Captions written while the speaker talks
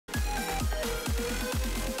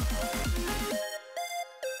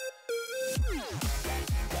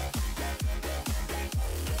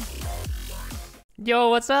Yo,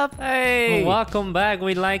 what's up? Hey! Welcome back.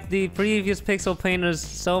 We liked the previous pixel painters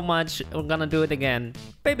so much, we're gonna do it again.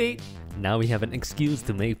 Baby! Now we have an excuse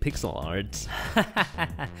to make pixel art.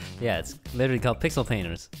 Yeah, it's literally called pixel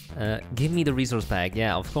painters. Give me the resource pack.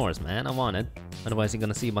 Yeah, of course, man. I want it. Otherwise, you're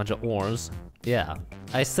gonna see a bunch of ores. Yeah,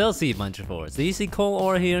 I still see a bunch of ores. Do you see coal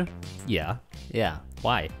ore here? Yeah. Yeah.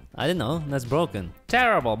 Why? I don't know. That's broken.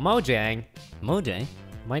 Terrible. Mojang. Mojang?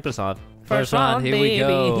 Microsoft. First round, here we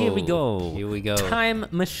go. Here we go. Here we go. Time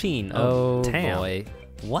machine. Oh damn. boy.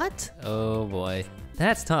 What? Oh boy.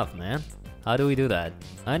 That's tough, man. How do we do that?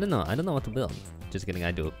 I don't know. I don't know what to build. Just kidding,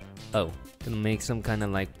 I do. Oh, gonna make some kind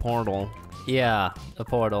of like portal. Yeah, a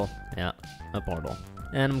portal. Yeah, a portal.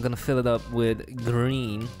 And I'm gonna fill it up with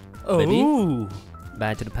green. Oh. Baby.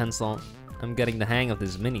 Back to the pencil. I'm getting the hang of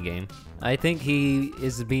this minigame. I think he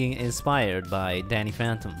is being inspired by Danny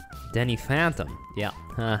Phantom. Danny Phantom? Yeah.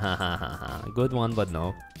 Ha ha ha ha ha. Good one, but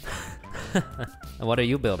no. What are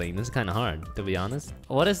you building? This is kind of hard, to be honest.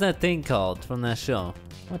 What is that thing called from that show?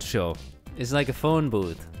 What show? It's like a phone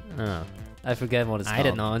booth. I forget what it's called. I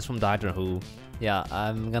don't know. It's from Doctor Who. Yeah,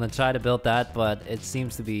 I'm gonna try to build that, but it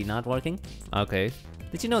seems to be not working. Okay.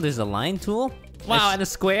 Did you know there's a line tool? Wow, and a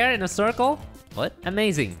square and a circle? What?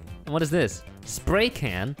 Amazing. And what is this? Spray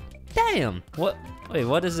can? Damn! What? Wait,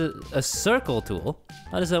 what is it? A circle tool?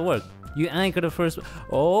 How does that work? You anchor the first...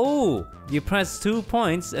 Oh! You press 2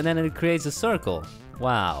 points and then it creates a circle.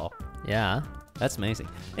 Wow. Yeah, that's amazing.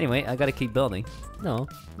 Anyway, I gotta keep building. No.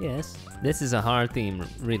 Yes. This is a hard theme,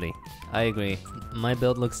 really. I agree. My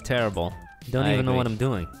build looks terrible. Don't even know what I'm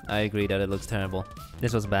doing. I agree that it looks terrible.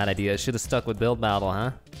 This was a bad idea. I should have stuck with build battle,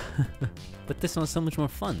 huh? But this one's so much more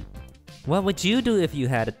fun. What would you do if you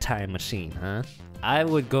had a time machine, huh? I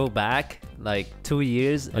would go back like 2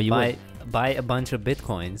 years and buy a bunch of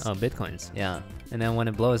bitcoins. Oh, bitcoins. Yeah. And then when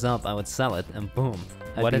it blows up, I would sell it and boom.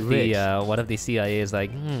 What if the CIA is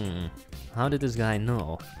like, how did this guy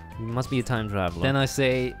know? He must be a time traveler. Then I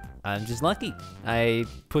say, I'm just lucky. I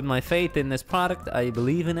put my faith in this product. I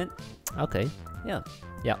believe in it. Okay. Yeah.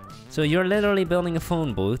 Yeah. So you're literally building a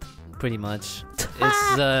phone booth. Pretty much.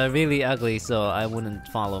 It's really ugly, so I wouldn't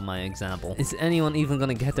follow my example. Is anyone even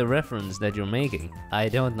gonna get the reference that you're making? I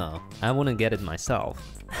don't know. I wouldn't get it myself.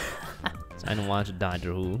 So I don't watch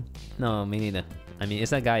Doctor Who. No, me neither. I mean, is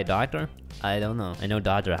that guy a doctor? I don't know. I know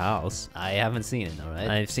Dr. House. I haven't seen it, alright?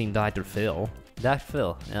 I've seen Dr. Phil. Dr.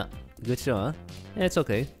 Phil, yeah. Good show, huh? Yeah, it's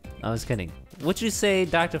okay. I was kidding. Would you say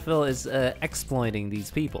Dr. Phil is exploiting these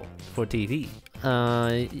people for TV?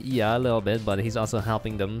 Yeah, a little bit, but he's also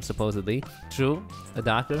helping them, supposedly. True, a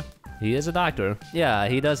doctor. He is a doctor. Yeah,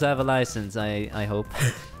 he does have a license, I hope.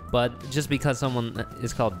 But just because someone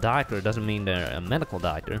is called doctor doesn't mean they're a medical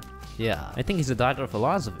doctor. Yeah, I think he's a doctor of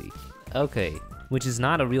philosophy. Okay, which is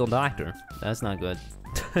not a real doctor. That's not good.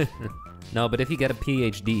 No, but if you get a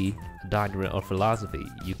PhD, a doctorate of philosophy,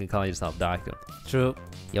 you can call yourself doctor. True.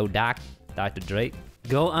 Yo, doc, Dr. Drake.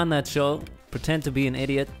 Go on that show, pretend to be an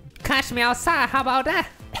idiot. Catch me outside, how about that?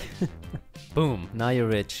 Boom, now you're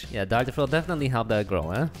rich. Yeah, Dr. Phil definitely helped that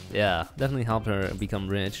girl, huh? Yeah, definitely helped her become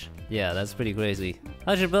rich. Yeah, that's pretty crazy.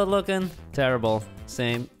 How's your build looking? Terrible.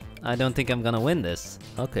 Same. I don't think I'm gonna win this.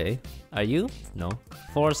 Okay. Are you? No.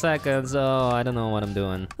 4 seconds. Oh, I don't know what I'm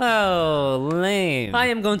doing. Oh, lame. I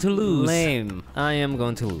am going to lose. Lame. I am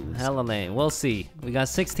going to lose. Hella lame. We'll see. We got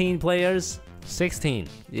 16 players. 16.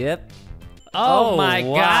 Yep. Oh my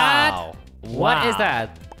god. What is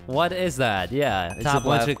that? What is that? Yeah, it's a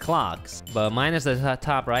bunch of clocks. But mine is the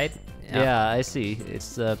top right? Yeah, I see.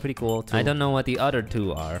 It's pretty cool too. I don't know what the other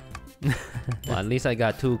 2 are. Well, at least I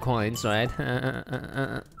got 2 coins, right?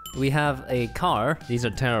 We have a car. These are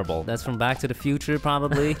terrible. That's from Back to the Future,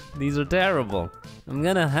 probably. These are terrible. I'm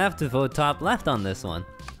gonna have to vote top left on this one.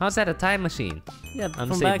 How's that a time machine? Yeah,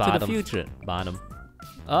 from Back to the Future. Bottom.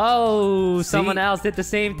 Oh, someone else did the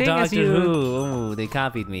same thing as you. Doctor Who. Ooh, they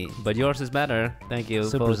copied me. But yours is better. Thank you.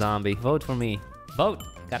 Super Zombie. Vote for me. Vote.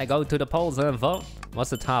 Gotta go to the polls and vote. What's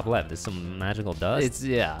the top left? Is some magical dust? It's,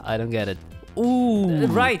 yeah, I don't get it. Ooh.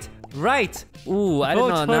 Right. Right. Ooh, I don't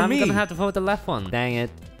know. Now I'm gonna have to vote the left one. Dang it.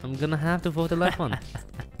 I'm gonna have to vote the left one.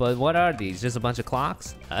 But what are these? Just a bunch of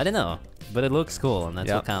clocks? I don't know. But it looks cool, and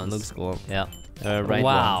that's what counts. It looks cool. Yeah. Right.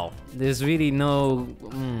 Wow. One. There's really no...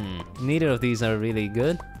 neither of these are really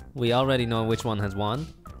good. We already know which one has won.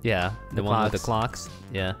 Yeah, the one with the clocks.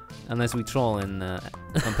 Yeah. Unless we troll and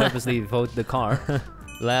purposely vote the car.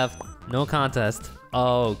 Left. No contest.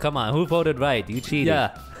 Oh, come on. Who voted right? You cheated.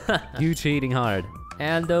 Yeah. You cheating hard.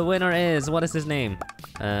 And the winner is... What is his name?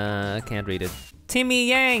 I can't read it. Timmy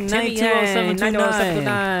Yang,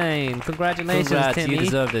 92079. Congratulations, Congrats, Timmy. You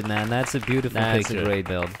deserved it, man. That's a beautiful picture. That's a great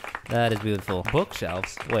build. That is beautiful.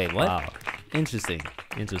 Bookshelves? Wait, what? Wow. Interesting.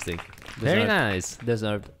 Very nice.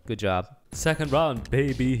 Deserved. Good job. Second round,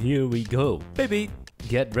 baby. Here we go. Baby,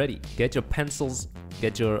 get ready. Get your pencils.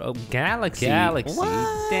 Get your galaxy.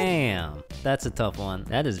 What? Damn. That's a tough one.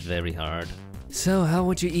 That is very hard. So how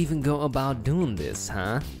would you even go about doing this,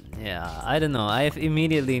 huh? Yeah, I don't know. I've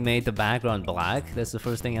immediately made the background black. That's the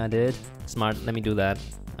first thing I did. Smart. Let me do that.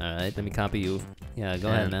 Alright. Let me copy you. Yeah, go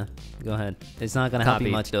ahead, man. Go ahead. It's not gonna help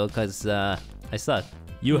you much though, cause I suck.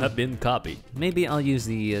 You have been copied. Maybe I'll use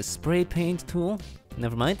the spray paint tool.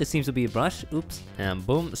 Never mind. This seems to be a brush. Oops. And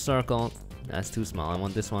boom, circle. That's too small. I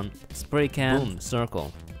want this one. Spray can. Boom,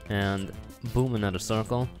 circle. And boom, another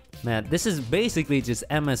circle. Man, this is basically just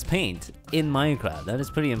MS Paint in Minecraft. That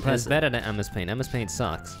is pretty impressive. It's better than MS Paint. MS Paint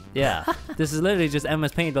sucks. Yeah, this is literally just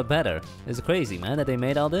MS Paint but better. It's crazy, man, that they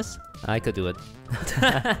made all this. I could do it.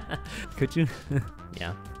 Could you?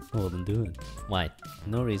 Yeah. Well, then do it. Why?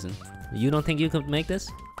 No reason. You don't think you could make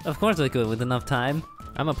this? Of course I could with enough time.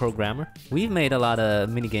 I'm a programmer. We've made a lot of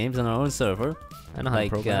mini games on our own server. I know how to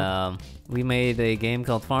program. We made a game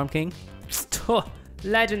called Farm King.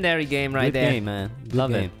 Legendary game right there. Good game, man. Good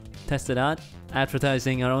Love game. it. Test it out.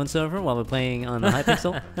 Advertising our own server while we're playing on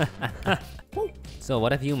Hypixel. So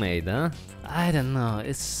what have you made, huh? I don't know.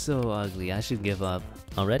 It's so ugly. I should give up.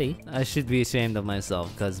 Already? I should be ashamed of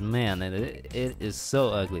myself because, man, it is so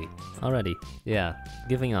ugly. Already? Yeah.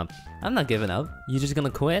 Giving up. I'm not giving up. You just gonna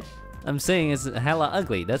quit? I'm saying it's hella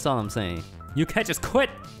ugly. That's all I'm saying. You can't just quit.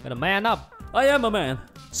 Gotta man up. I am a man.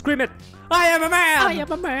 Scream it. I am a man. I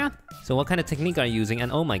am a man. So what kind of technique are you using?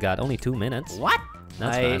 And oh my god, only 2 minutes. What?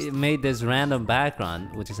 That's I fast. made this random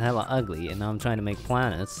background, which is hella ugly, and now I'm trying to make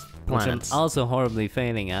planets. Which I'm Planets. also horribly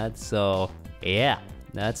failing at, so yeah.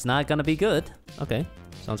 That's not gonna be good. Okay,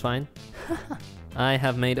 sounds fine. I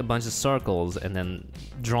have made a bunch of circles and then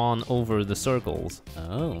drawn over the circles.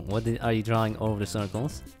 Oh, are you drawing over the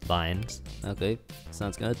circles? Lines. Okay,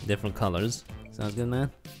 sounds good. Different colors. Sounds good, man.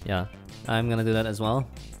 Yeah. I'm gonna do that as well.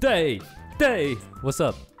 Day! What's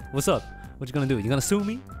up? What's up? What you gonna do? You gonna sue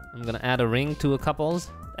me? I'm gonna add a ring to a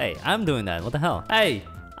couples. Hey, I'm doing that. What the hell? Hey,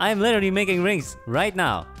 I'm literally making rings right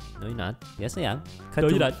now. No, you're not. Yes, I am. No,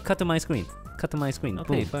 you're not. Cut to my screen. Cut to my screen.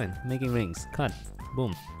 Okay, Boom. fine. Making rings. Cut.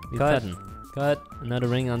 Boom. You're Cut. cutting. Cut. Another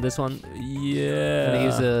ring on this one. Yeah. Gonna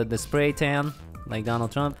use the spray tan, like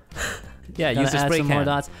Donald Trump. Yeah, Gonna use the add spray some can. more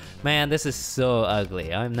dots. Man, this is so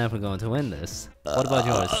ugly. I'm never going to win this. What about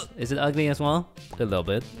yours? Is it ugly as well? A little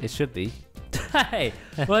bit. It should be. Hey,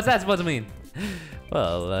 what's that supposed to mean?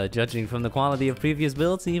 Well, judging from the quality of previous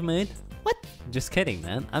builds you've made. What? Just kidding,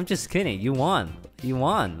 man. I'm just kidding. You won. You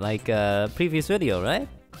won. Like previous video, right?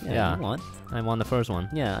 Yeah. You won. I won the first one.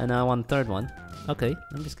 Yeah, and I won the third one. Okay,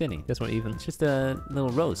 I'm just kidding. guess we're even. It's just a little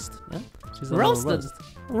roast. Yeah? Just a Roasted. little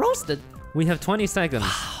roast. Roasted. We have 20 seconds.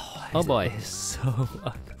 Oh boy. It's so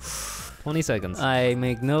ugly. 20 seconds. I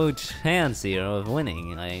make no chance here of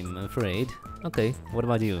winning, I'm afraid. Okay. What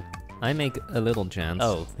about you? I make a little chance.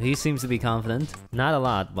 Oh, he seems to be confident. Not a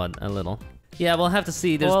lot, but a little. Yeah, we'll have to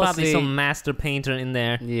see. There's We'll probably see. some master painter in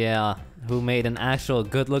there. Yeah, who made an actual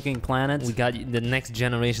good-looking planet? We got the next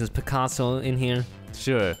generation's Picasso in here.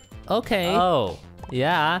 Sure. Okay. Oh,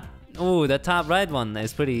 Yeah. ooh, the top right one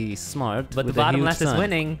is pretty smart. But the with bottom huge left is sun.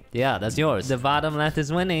 winning. Yeah, that's yours. The bottom left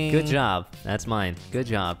is winning. Good job. That's mine. Good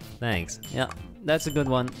job. Thanks. Yeah, that's a good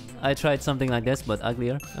one. I tried something like this, but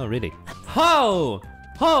uglier. Oh, really? Ho!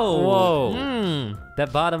 Ho! Whoa. Mm.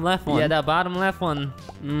 That bottom left one. Yeah, that bottom left one.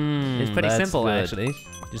 It's pretty that's simple, good. actually.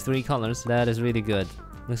 Just 3 colors. That is really good.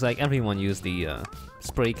 Looks like everyone used the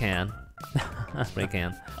spray can. Spray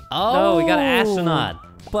can. Oh, we got an astronaut.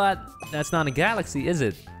 But that's not a galaxy, is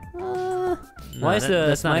it? Why is the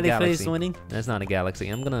that's not a smiley face galaxy. winning? That's not a galaxy.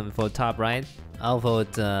 I'm gonna vote top right. I'll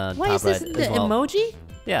vote top Why is right this as the well. emoji?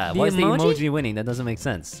 Yeah, the why is the emoji? emoji winning? That doesn't make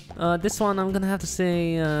sense. This one I'm gonna have to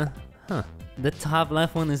say, The top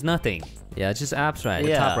left one is nothing. yeah, it's just abstract.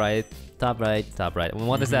 Yeah. Top right, Top right. top right. And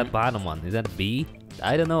what is that bottom one? Is that a B?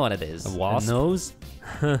 I don't know what it is. A wasp? nose?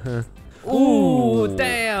 Ooh,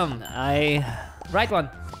 damn! Right one.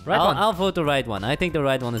 Right one. I'll vote the right one. I think the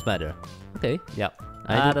right one is better. Okay. Yeah.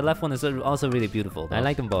 I do- The left one is also really beautiful. I though.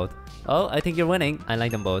 like them both. Oh, I think you're winning. I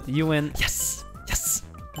like them both. You win. Yes! Yes!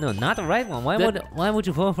 No, not the right one. That- Why would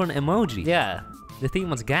you vote for an emoji? Yeah. The theme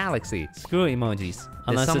was Galaxy. Screw emojis. Did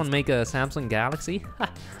Unless someone it's make a Samsung Galaxy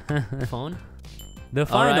phone? the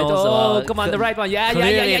All right. finals. Oh, come on, the right one. Yeah, yeah, yeah,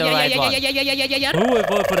 clearly yeah, the yeah, right yeah, one. yeah, yeah, yeah, yeah, yeah, yeah, yeah. Who would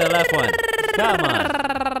vote for the left one? Come on.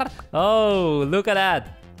 Oh, look at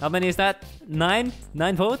that. How many is that? 9?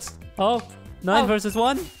 9 votes? Oh, 9 Oh. versus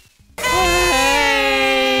 1?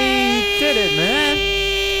 Hey! You did it, man.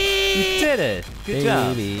 You did it. Good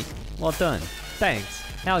job. Well done. Thanks.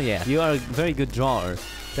 Hell yeah. You are a very good drawer.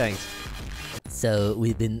 Thanks. So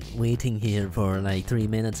we've been waiting here for like 3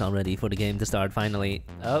 minutes already for the game to start finally.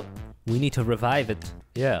 Oh, we need to revive it.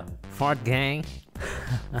 Yeah. Fart gang.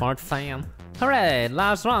 Fart fam. Alright,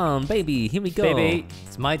 last round, baby. Here we go. Baby,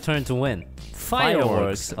 it's my turn to win.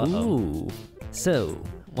 Fireworks. Uh-oh. Ooh. So,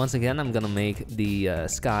 once again, I'm gonna make the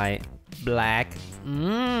sky black.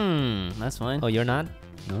 That's fine. Oh, you're not?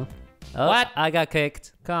 No. Oh, What? I got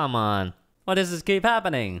kicked. come on. Why does this keep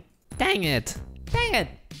happening? Dang it. Dang it.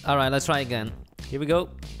 Alright, let's try again. Here we go.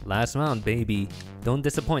 Last round, baby. Don't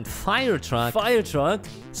disappoint. Fire truck. Fire truck.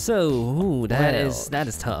 So, ooh, that Well.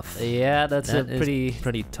 is tough. Yeah, that's That a is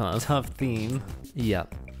pretty tough. tough theme. Yeah,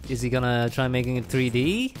 Is he gonna try making it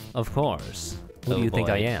 3D? of course. Who Oh do you think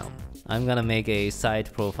boy. I am? I'm gonna make a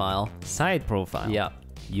side profile. Side profile. Yeah.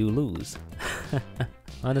 You lose.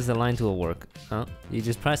 How does the line tool work? Huh? You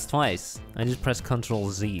just press twice. I just press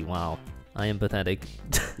Ctrl Z. Wow. I am pathetic.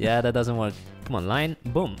 Yeah, that doesn't work. Come on, line.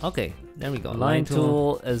 Boom. Okay. There we go. Line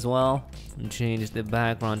tool as well. And change the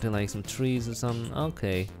background to like some trees or something.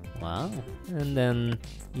 Okay. Wow. And then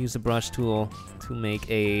use the brush tool to make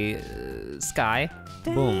a sky.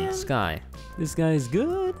 Boom. Damn. Sky. This guy is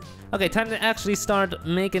good. Okay, time to actually start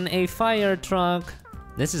making a fire truck.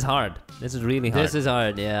 This is hard. This is really hard. This is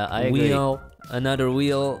hard. Yeah, I agree. Wheel. Another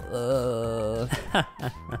wheel.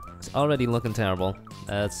 It's already looking terrible.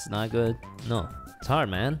 That's not good. No. It's hard,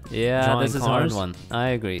 man. Yeah, Drawing this is a hard cars. one. I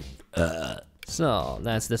agree. So,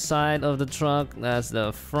 that's the side of the truck. That's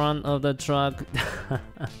the front of the truck.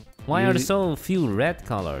 Why are there so few red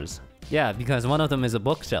colors? Yeah, because one of them is a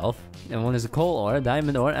bookshelf, and one is a coal ore,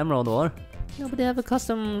 diamond ore, emerald ore. No, but they have a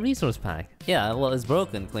custom resource pack. Yeah, well, it's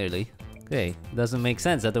broken, clearly. Okay. Doesn't make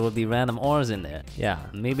sense that there would be random ores in there. Yeah.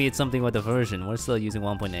 Maybe it's something with the version. We're still using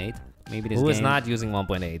 1.8. Maybe this Who game... is not using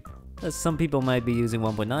 1.8? Some people might be using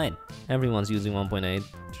 1.9. Everyone's using 1.8.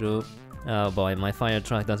 True. Oh boy, my fire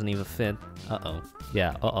truck doesn't even fit. Uh-oh.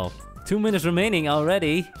 Yeah, uh-oh. 2 minutes remaining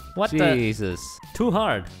already. What Jesus. Too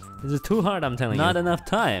hard. This is too hard, I'm telling Not you. enough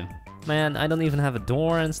time. Man, I don't even have a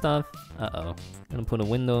door and stuff. Uh-oh. Gonna put a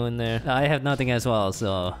window in there. I have nothing as well,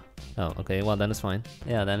 so... Oh, okay, well then it's fine.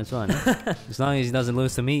 Yeah, then it's fine. As long as he doesn't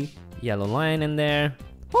lose to me. Yellow line in there.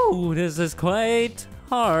 Woo, this is quite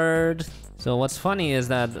hard. So what's funny is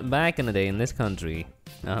that back in the day in this country,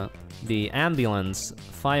 the ambulance,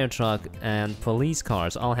 fire truck, and police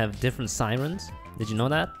cars all have different sirens. Did you know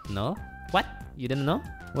that? No? What? You didn't know?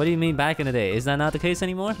 What do you mean back in the day? Is that not the case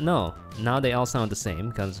anymore? No. Now they all sound the same,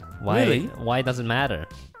 because why? Really? Why does it matter?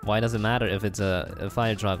 Why does it matter if it's a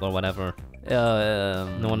fire truck or whatever? Know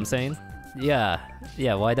what I'm saying? Yeah.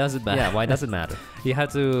 Yeah, why does it matter? Yeah, why does it matter? You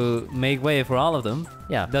have to make way for all of them.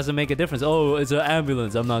 Yeah. Doesn't make a difference. Oh, it's an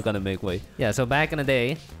ambulance. I'm not gonna make way. Yeah, so back in the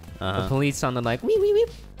day, the police sounded like weep, weep, weep.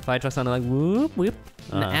 Fire truck sounded like whoop, whoop.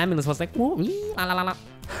 And the ambulance was like whoop, wee, la, la, la, la.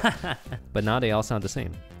 But now they all sound the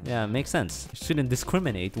same. Yeah, makes sense. You shouldn't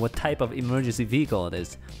discriminate what type of emergency vehicle it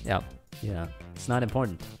is. Yeah. Yeah, it's not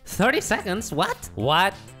important. 30 seconds? What?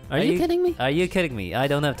 What? Are you kidding me? Are you kidding me? I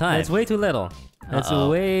don't have time. That's way too little. That's Uh-oh.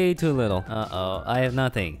 way too little. Uh-oh, I have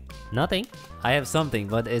nothing. Nothing? I have something,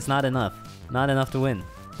 but it's not enough. Not enough to win.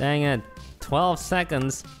 Dang it. 12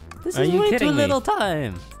 seconds. This Are is you way kidding too me? little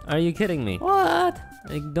time. Are you kidding me? What?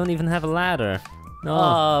 I don't even have a ladder. No.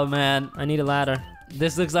 Oh, man. I need a ladder.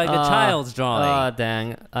 This looks like a child's drawing. Oh,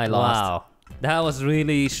 dang. I lost. Wow. That was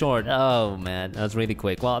really short. Oh, man. That was really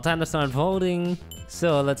quick. Well, time to start voting.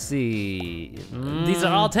 So, let's see. These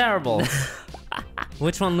are all terrible.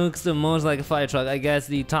 Which one looks the most like a fire truck? I guess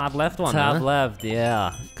the top left one. Top left,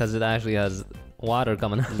 yeah. Because it actually has water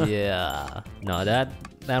coming out. Yeah. No, that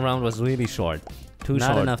round was really short. Too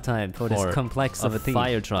Not short enough time for this complex of a theme.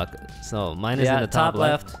 fire truck. So mine is Yeah, in the top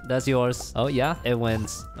left. That's yours. Oh yeah. It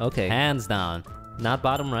wins. Okay. Hands down. Not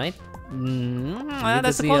bottom right.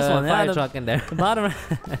 That's a the close one. fire Yeah, truck in there. the bottom.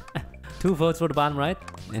 2 votes for the bottom right.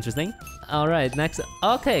 Interesting. All right. Next.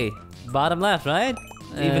 Okay. Bottom left, right?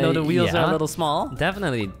 Even though the wheels are a little small.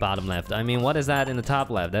 Definitely bottom left. I mean, what is that in the top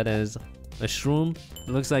left? That is a shroom.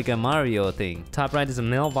 Looks like a Mario thing. Top right is a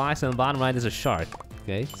mailbox, and the bottom right is a shark.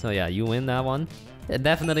 Okay. So yeah, you win that one. Yeah,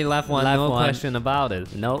 definitely left one. Left no one. question about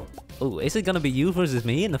it. No. Ooh, is it gonna be you versus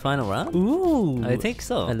me in the final round? Ooh. I think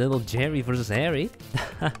so. A little Jerry versus Harry.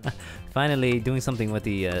 Finally doing something with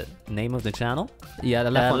the name of the channel. Yeah,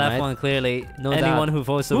 the left one. Left right? one clearly. No Anyone doubt. who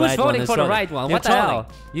votes the Who's right one voting is for the trolling. right one? You're What the trolling. hell?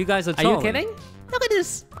 You guys are Are trolling. you kidding? Look at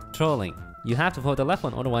this. Trolling. You have to vote the left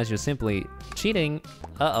one, otherwise you're simply cheating.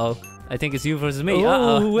 Uh-oh. I think it's you versus me. Ooh,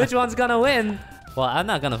 Uh-oh. which one's gonna win? Well, I'm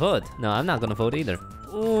not gonna vote. No, I'm not gonna vote either.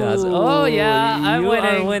 Ooh, oh yeah, I'm you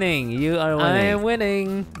winning. are winning. You are winning. I'm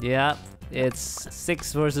winning. Yeah, it's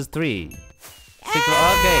 6 versus 3.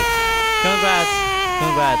 Okay, congrats.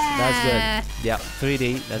 Congrats, that's good. Yeah,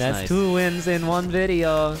 3D, that's nice. 2 wins in 1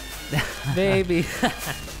 video. Baby.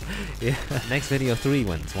 Yeah. Next video, 3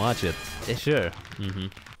 wins. Watch it. Yeah, sure.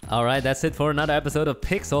 Alright, that's it for another episode of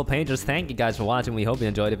Pixel Painters. Thank you guys for watching. We hope you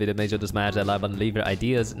enjoyed the video. Make sure to smash that like button, leave your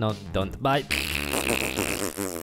ideas. No, don't. Bye.